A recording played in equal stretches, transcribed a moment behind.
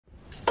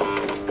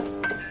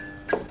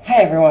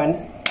Hi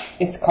everyone,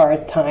 it's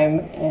card time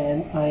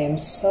and I am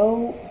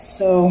so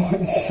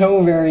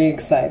very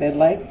excited,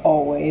 like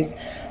always.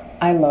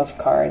 I love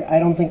KARD. I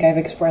don't think I've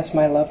expressed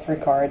my love for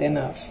KARD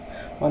enough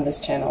on this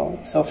channel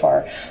so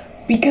far.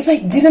 Because I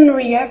didn't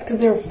react to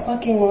their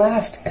fucking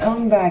last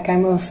comeback.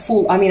 I'm a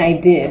fool. I mean, I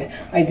did.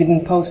 I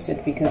didn't post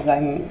it because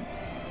I'm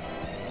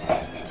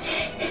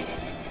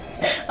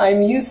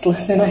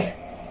useless and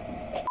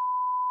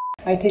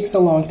I take so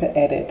long to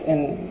edit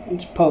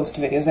and post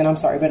videos, and I'm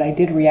sorry, but I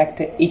did react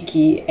to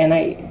𝙩𝙤𝙤𝙦, and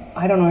I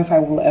don't know if I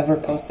will ever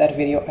post that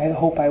video. I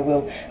hope I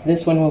will.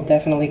 This one will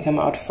definitely come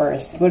out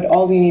first. But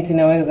all you need to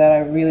know is that I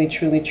really,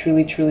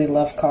 truly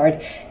love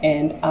KARD,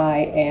 and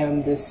I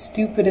am the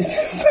stupidest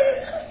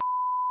person.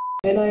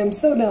 And I am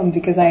so dumb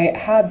because I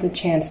had the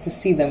chance to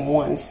see them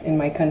once in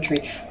my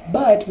country,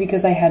 but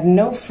because I had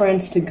no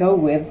friends to go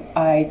with,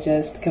 I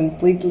just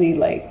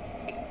completely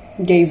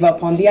gave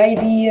up on the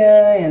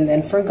idea and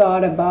then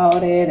forgot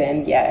about it.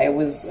 And yeah, it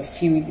was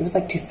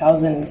like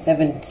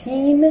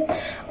 2017,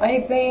 I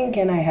think,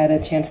 and I had a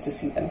chance to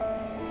see them.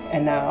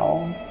 And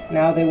now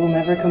they will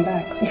never come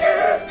back.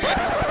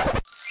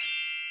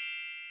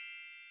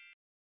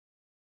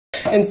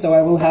 And so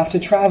I will have to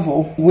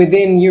travel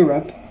within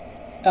Europe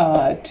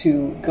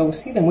to go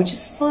see them, which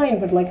is fine,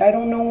 but I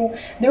don't know,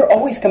 they're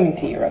always coming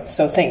to Europe,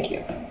 so thank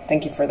you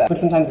for that. But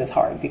sometimes it's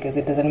hard because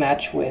it doesn't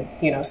match with,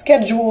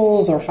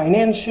 schedules or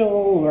financial,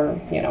 or,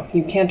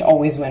 you can't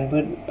always win.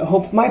 But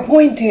my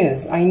point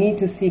is, I need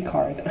to see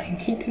KARD. I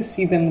need to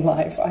see them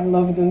live. I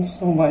love them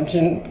so much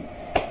and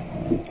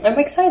I'm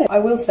excited. I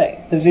will say,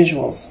 the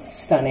visuals,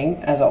 stunning,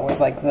 as always.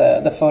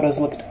 The photos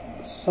looked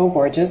so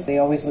gorgeous. They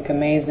always look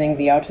amazing.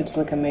 The outfits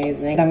look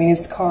amazing. I mean,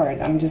 it's KARD.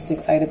 I'm just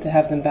excited to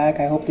have them back.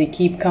 I hope they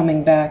keep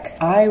coming back.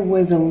 I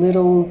was a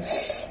little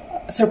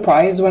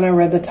surprised when I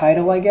read the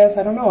title, I guess.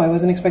 I don't know. I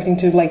wasn't expecting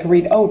to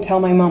read, "Oh,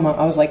 tell my mama."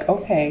 I was like,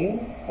 okay.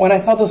 When I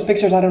saw those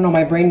pictures, I don't know,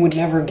 my brain would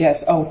never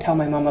guess, "Oh, tell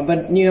my mama."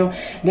 But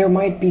there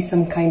might be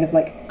some kind of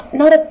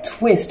not a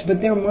twist,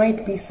 but there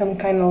might be some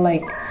kind of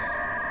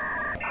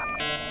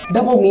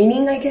double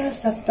meaning, I guess.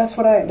 That's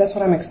what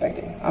I'm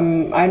expecting.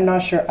 I'm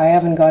not sure. I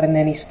haven't gotten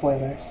any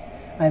spoilers.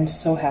 I'm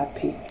so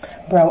happy.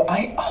 Bro,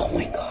 oh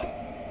my god.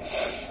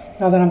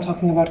 Now that I'm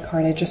talking about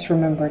KARD, I just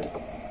remembered.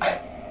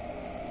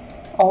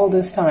 All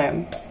this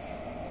time,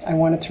 I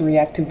wanted to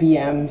react to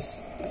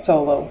BM's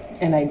solo,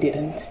 and I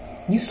didn't.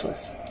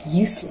 Useless.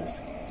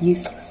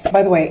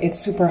 By the way, it's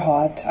super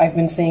hot. I've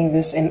been saying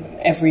this in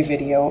every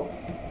video.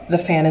 The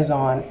fan is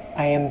on.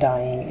 I am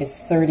dying.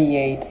 It's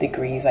 38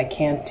 degrees. I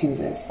can't do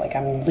this.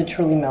 I'm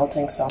literally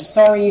melting, so I'm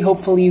sorry.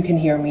 Hopefully you can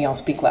hear me. I'll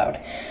speak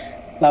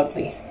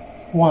loudly.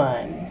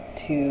 1,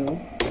 2.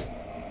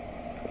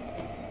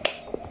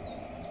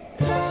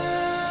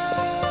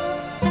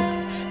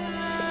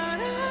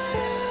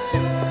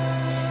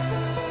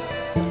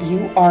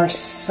 You are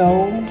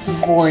so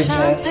gorgeous.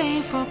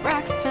 Champagne for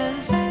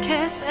breakfast,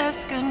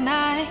 kisses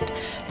goodnight.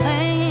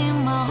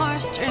 Playing my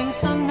heartstrings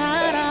so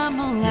night I'm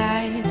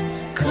alight.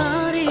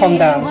 Calm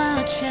down.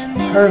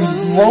 Her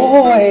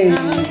voice.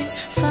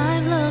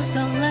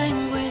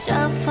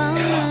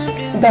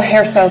 The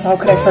hairstyles, how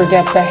could I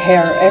forget the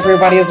hair?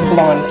 Everybody is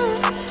blonde.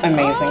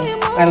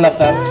 Amazing. I love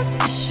that.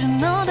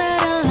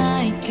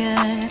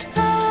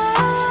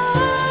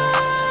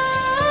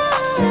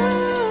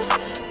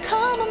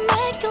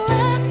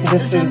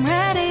 This is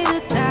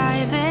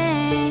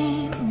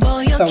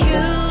so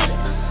good.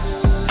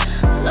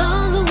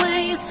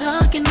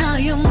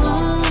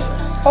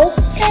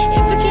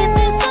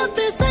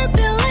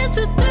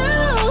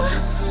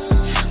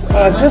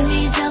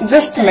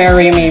 Just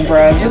marry me,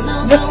 bro. Just.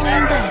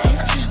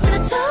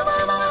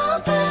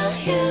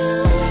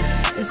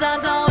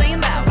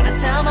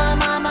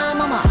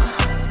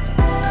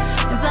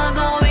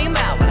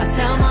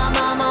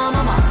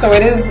 So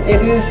it is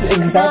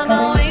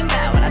exactly.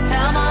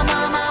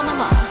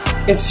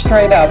 It's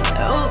straight up.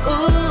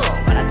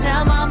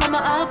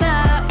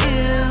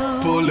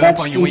 That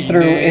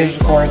see-through is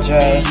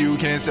gorgeous.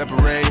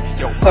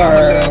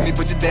 Sir.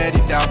 Put your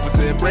daddy down for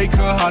said break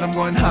her heart. I'm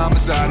going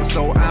homicidal,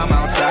 so I'm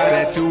outside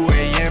at 2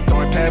 a.m.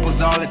 throwing pebbles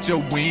all at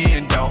your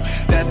window.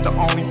 That's the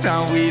only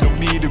time we don't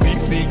need to be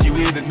sneaky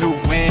with the new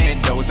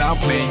windows. I'm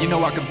playing,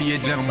 I could be a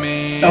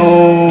gentleman.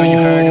 Oh. Know you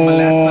heard in my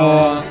last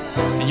song.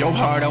 In your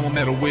heart I won't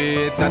meddle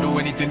with. I do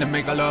anything to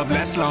make our love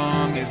last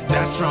long. It's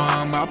that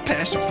strong, my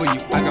passion for you.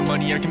 I got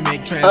money I can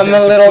make transactions.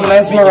 I'm a little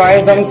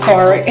mesmerized, I'm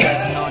sorry.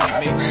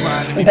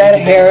 That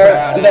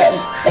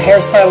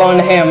hairstyle on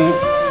him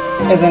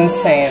is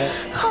insane.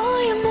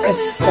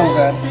 It's so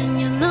good.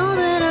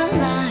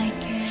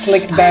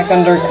 Slicked back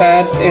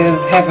undercut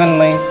is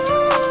heavenly.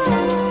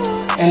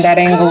 And that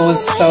angle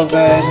was so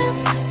good.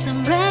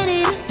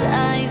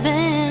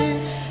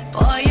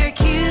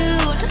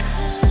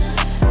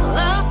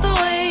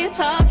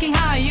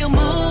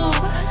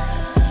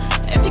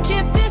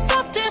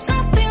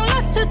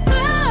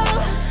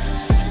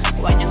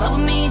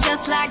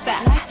 Like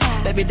that,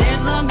 baby,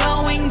 there's no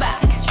going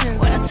back.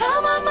 When I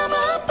tell my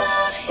mama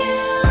about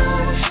you,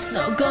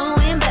 no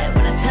going back.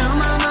 When I tell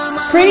my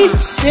mama, pretty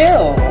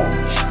chill.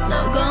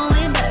 no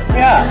going back.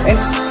 Yeah,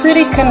 it's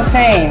pretty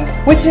contained,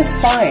 which is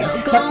fine.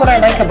 That's what I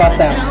like about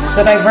them.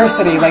 The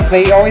diversity, like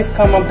they always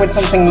come up with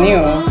something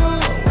new.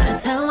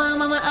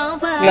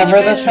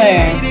 Never the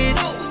same.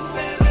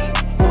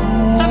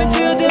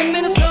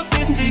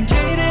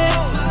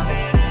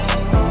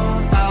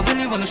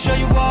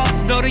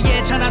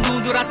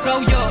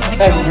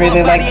 I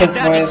really like his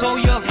voice.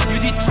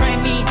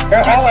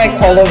 I like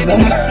all of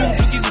them.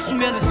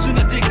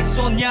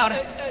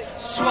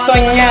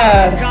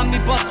 Soñar.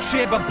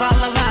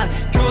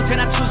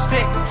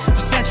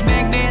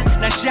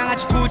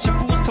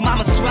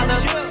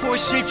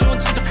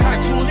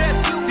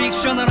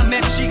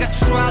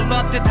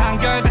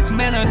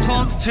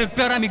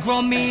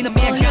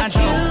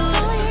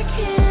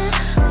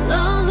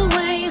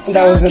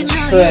 That was a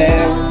trip.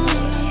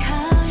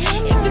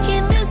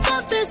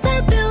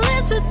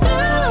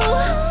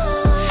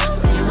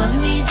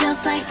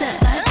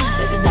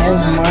 Oh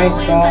my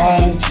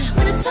god,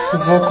 the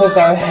vocals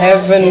are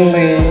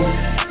heavenly.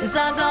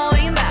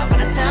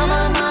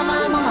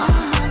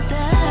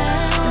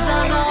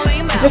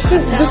 This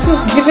is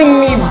giving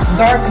me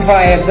dark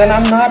vibes, and I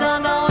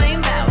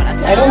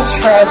don't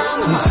trust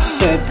this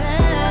shit.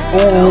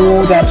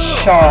 Oh, that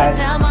shot.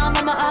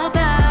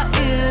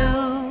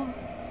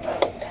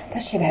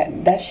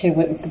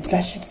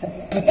 That shit said.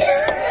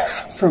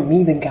 For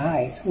me, the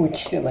guys were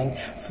chilling,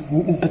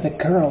 but the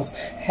girls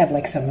had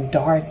like some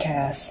dark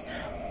ass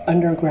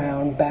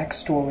underground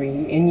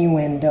backstory,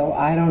 innuendo.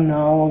 I don't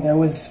know. There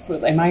was.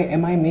 Am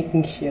I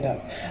making shit up?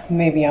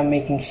 Maybe I'm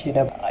making shit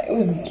up. It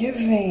was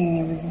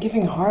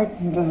giving heart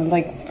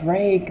like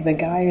break. The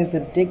guy is a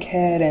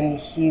dickhead, and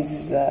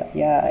he's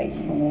yeah.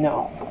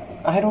 No,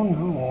 I don't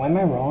know. Am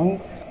I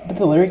wrong? But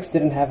the lyrics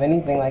didn't have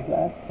anything like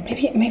that.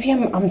 Maybe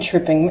I'm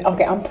tripping.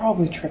 Okay, I'm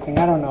probably tripping.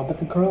 I don't know. But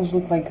the girls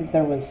looked like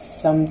there was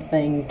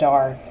something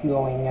dark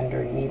going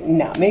underneath.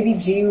 Nah, maybe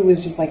Jiu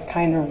was just like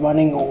kind of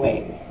running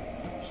away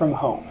from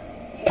home,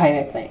 kind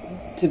of thing,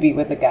 to be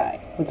with the guy,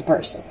 with the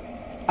person.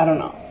 I don't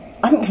know.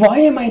 Why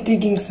am I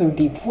digging so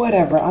deep?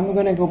 Whatever. I'm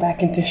gonna go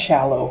back into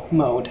shallow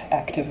mode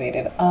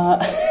activated.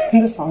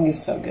 The song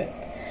is so good.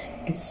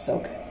 It's so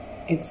good.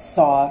 It's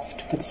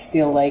soft, but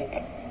still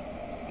like.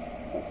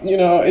 You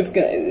know, it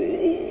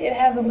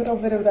has a little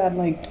bit of that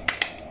like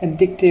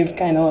addictive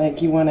kind of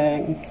like you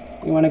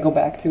wanna go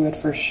back to it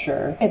for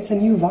sure. It's a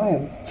new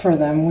vibe for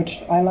them,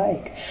 which I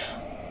like.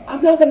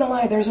 I'm not gonna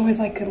lie, there's always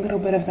like a little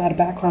bit of that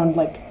background,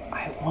 like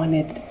I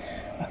wanted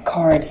a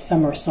KARD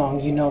summer song,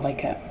 you know,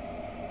 like a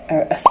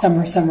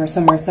summer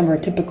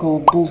typical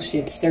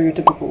bullshit,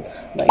 stereotypical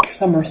like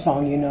summer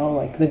song, you know,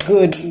 like the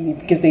good,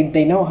 because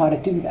they know how to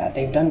do that.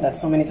 They've done that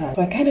so many times.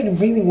 So I kind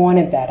of really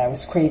wanted that. I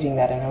was craving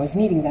that and I was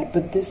needing that,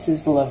 but this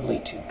is lovely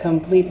too,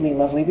 completely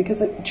lovely, because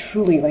it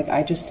truly, like,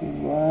 I just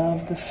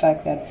love the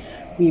fact that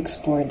we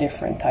explore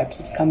different types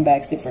of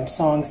comebacks, different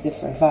songs,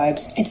 different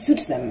vibes. It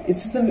suits them.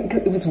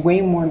 It was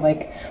way more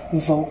like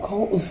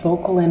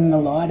vocal and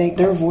melodic.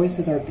 Their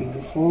voices are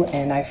beautiful,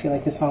 and I feel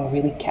like the song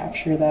really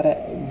captured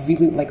that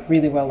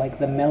really well, like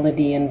the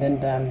melody and then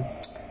the...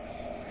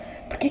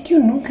 Porque que eu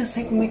nunca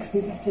sei como é que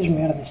se diz estas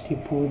merdas,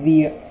 tipo,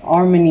 the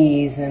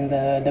harmonies and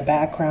the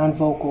background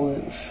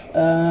vocals.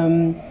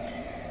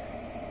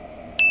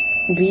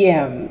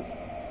 BM.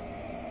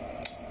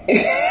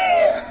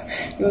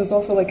 It was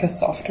also like a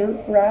softer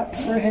rap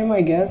for him,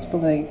 I guess,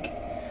 but like,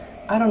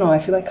 I don't know, I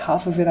feel like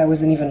half of it I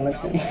wasn't even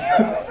listening.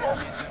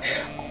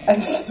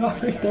 I'm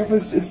sorry, there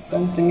was just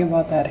something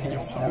about that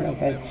hairstyle,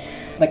 okay?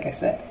 Like I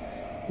said,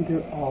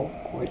 they're all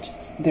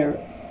gorgeous. They're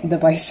the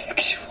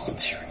bisexual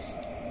dream.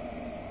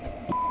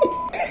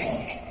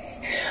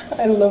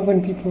 I love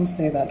when people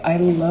say that. I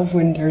love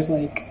when there's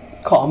like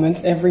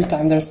comments every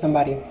time there's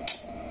somebody.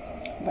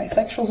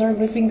 Bisexuals are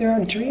living their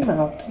dream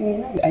out.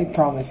 Yeah. I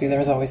promise you,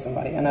 there's always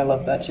somebody, and I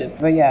love that shit.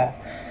 But yeah,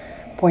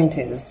 point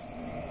is,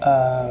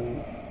 I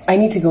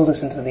need to go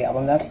listen to the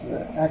album. That's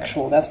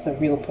the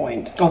real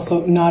point.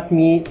 Also, not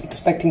me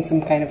expecting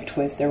some kind of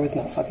twist. There was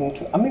no fucking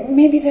twist. I mean,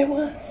 maybe there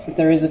was. If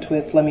there is a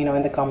twist, let me know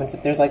in the comments.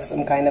 If there's like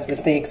some kind of,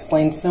 if they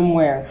explain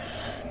somewhere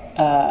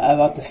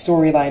about the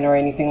storyline or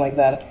anything like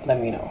that, let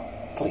me know,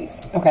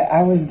 please. Okay,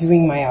 I was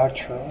doing my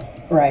outro.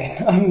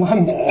 Right,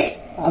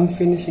 I'm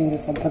finishing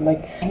this up, but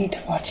like, I need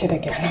to watch it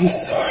again. I'm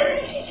sorry.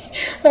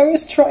 I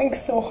was trying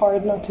so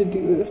hard not to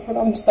do this, but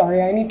I'm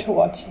sorry. I need to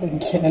watch it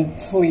again.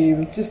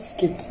 Please, just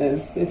skip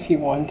this if you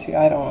want to.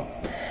 I don't.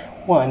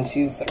 1,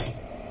 2, 3.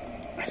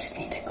 I just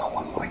need to go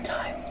one more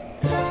time.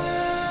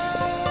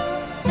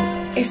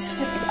 It's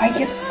just like, I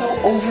get so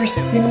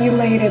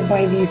overstimulated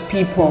by these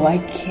people. I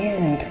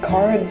can't.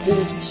 KARD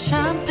is just...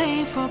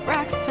 Champagne for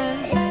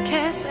breakfast,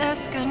 kiss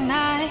us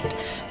goodnight.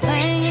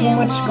 There's too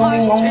much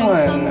going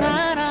on.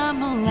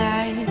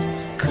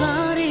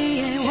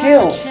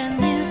 Chills.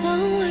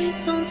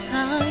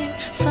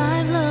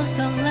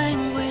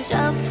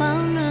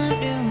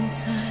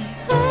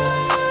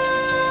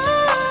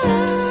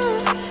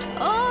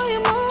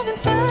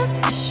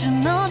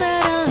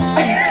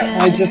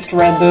 I just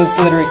read those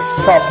lyrics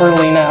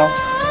properly now.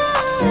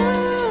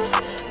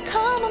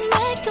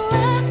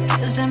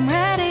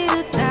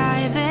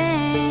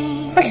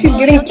 like she's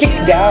getting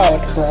kicked out,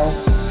 bro.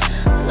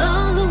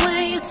 Love the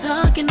way you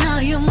talk and how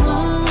you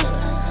move.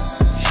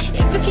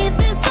 If you keep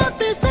this up,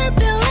 there's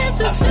nothing left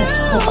to do. I feel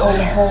so cold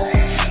to her.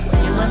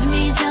 When you love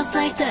me just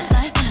like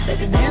that,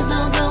 baby, there's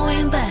no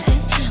going back.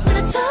 When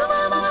I tell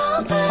my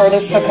mama, This part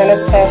is so kind of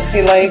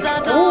sassy, like. it's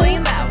not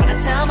going back. When I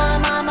tell my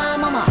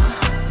mama,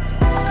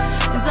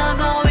 it's not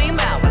going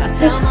back. When I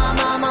tell my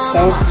mama,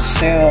 So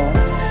chill.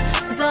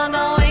 it's not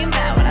going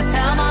back. When I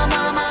tell my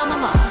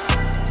mama,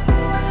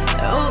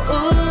 ooh,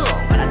 ooh,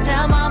 when I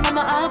tell my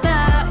mama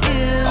about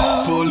you.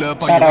 Pull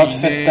up on That your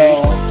outfit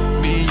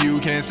though. Me and you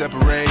can't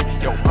separate.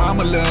 Yo,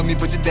 mama love me,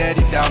 but your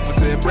daddy doubtful.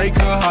 Said break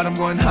her heart, I'm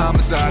going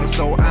homicidal.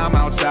 So I'm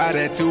outside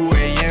at 2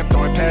 a.m.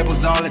 throwing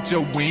pebbles all at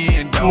your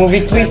window. Movie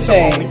That's the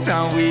cliche. only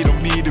time we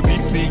don't need to be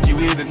sneaky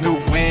with the new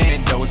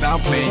windows. I'm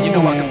playing, you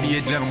know I can be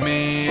a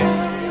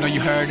gentleman. Know you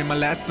heard in my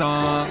last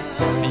song.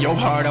 In your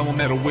heart I won't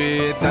meddle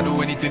with. I'll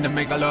do anything to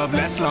make our love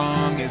last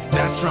long. It's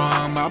that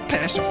strong, my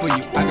passion for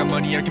you. I got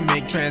money, I can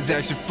make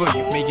transactions for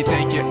you. Make you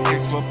thank your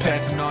ex for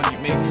passing on you.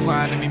 Make you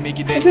fine, let me make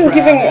you dance. This is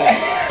giving.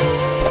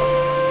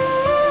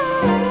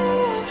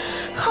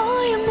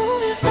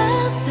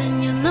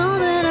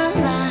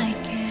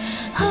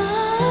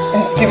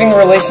 It's giving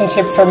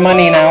relationship for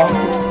money now.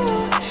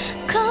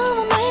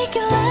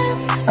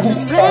 I'm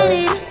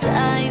sorry.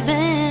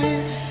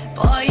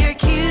 Boy, you're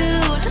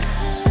cute.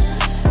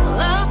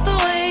 Love the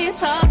way you're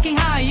talking,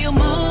 how you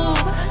move.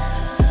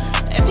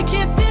 If you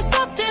keep this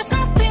up, there's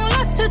nothing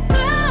left to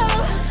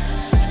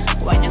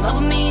do. When you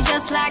love me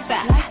just like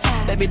that,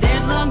 baby,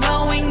 there's no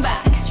going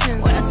back.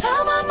 When I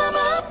tell my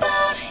mama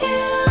about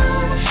you,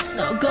 it's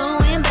no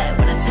going back.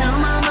 When I tell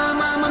my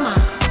mama,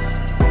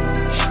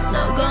 it's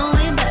no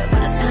going back.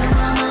 When I tell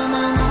my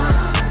mama,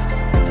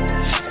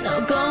 it's no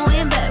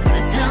going back. When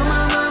I tell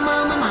my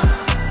mama,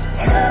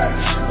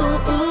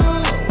 ooh,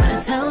 ooh, when I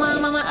tell my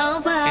mama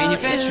about And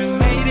you've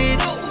made it.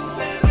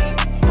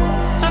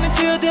 I'm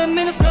into them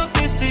in a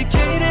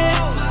sophisticated.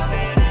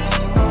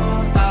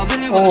 I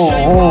really wanna show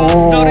you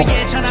off. 너를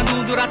예찬한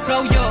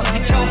구두라서요.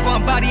 네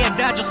경관 발이에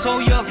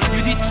다져서요.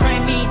 You did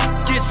train me.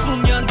 스킬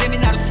수면됨이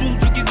나를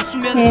숨죽이고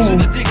수면에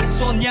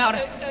스며들겠소냐.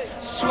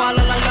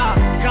 Swalala,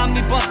 got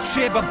me bust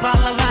trip, a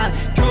balalan.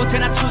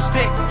 교태나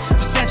two-stick,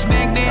 2cm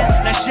magnet.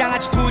 날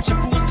향하지 도대체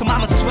boost,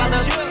 mama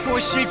swallow.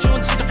 For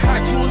실존 진짜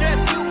cartoon.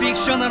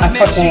 Fiction on a I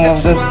fucking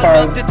love this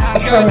part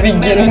from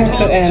beginning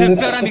to end.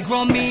 It's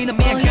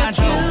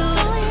just...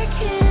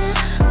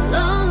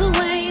 Love the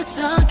way you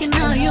talk and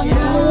how you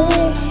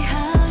move.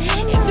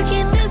 If you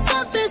keep this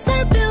up, there's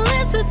nothing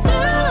left to do.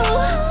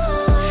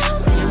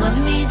 When you love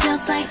me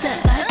just like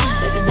that,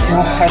 baby,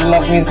 there's Oh, I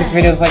love music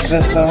videos like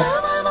this though.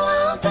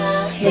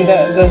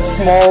 The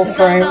small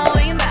frame.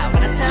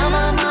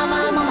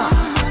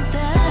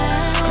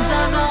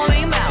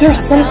 There's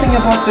something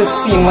about this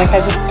scene, like I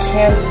just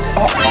can't.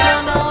 Oh.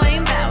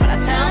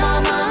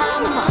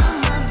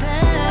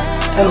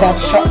 And that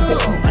shot.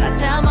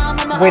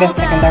 Wait a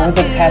second, that was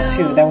a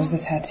tattoo. That was the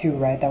tattoo,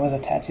 right? That was a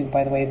tattoo,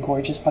 by the way, a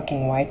gorgeous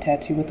fucking white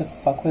tattoo. What the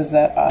fuck was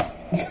that?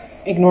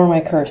 Ignore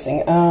my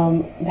cursing.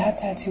 That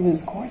tattoo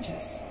is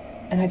gorgeous,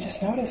 and I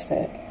just noticed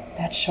it.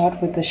 That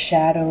shot with the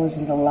shadows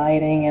and the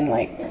lighting and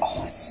like,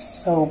 oh, it's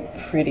so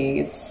pretty.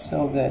 It's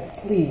so good.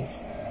 Please,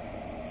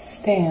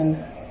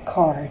 stan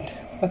KARD,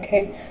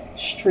 okay?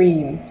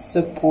 Stream,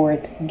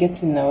 support, get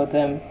to know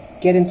them,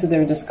 get into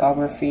their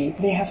discography.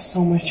 They have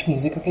so much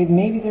music, okay?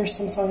 Maybe there's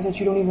some songs that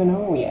you don't even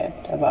know yet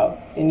about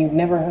and you've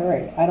never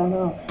heard. I don't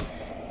know.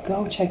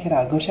 Go check it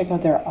out. Go check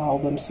out their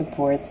album,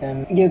 support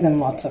them, give them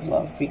lots of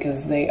love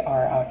because they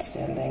are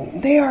outstanding.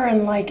 They are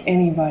unlike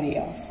anybody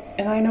else.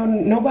 And I know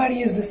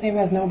nobody is the same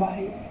as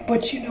nobody,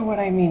 but you know what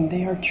I mean.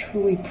 They are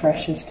truly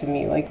precious to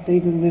me. Like, they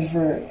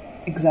deliver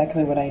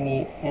exactly what I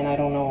need, and I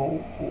don't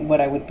know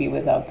what I would be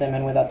without them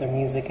and without their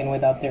music and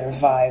without their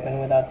vibe and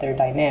without their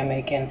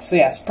dynamic. And so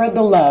yeah, spread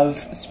the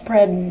love,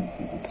 spread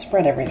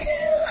everything.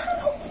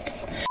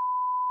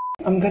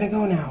 I'm gonna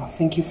go now.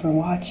 Thank you for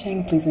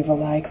watching. Please leave a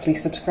like, please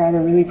subscribe. I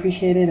really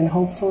appreciate it, and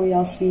hopefully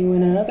I'll see you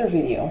in another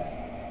video.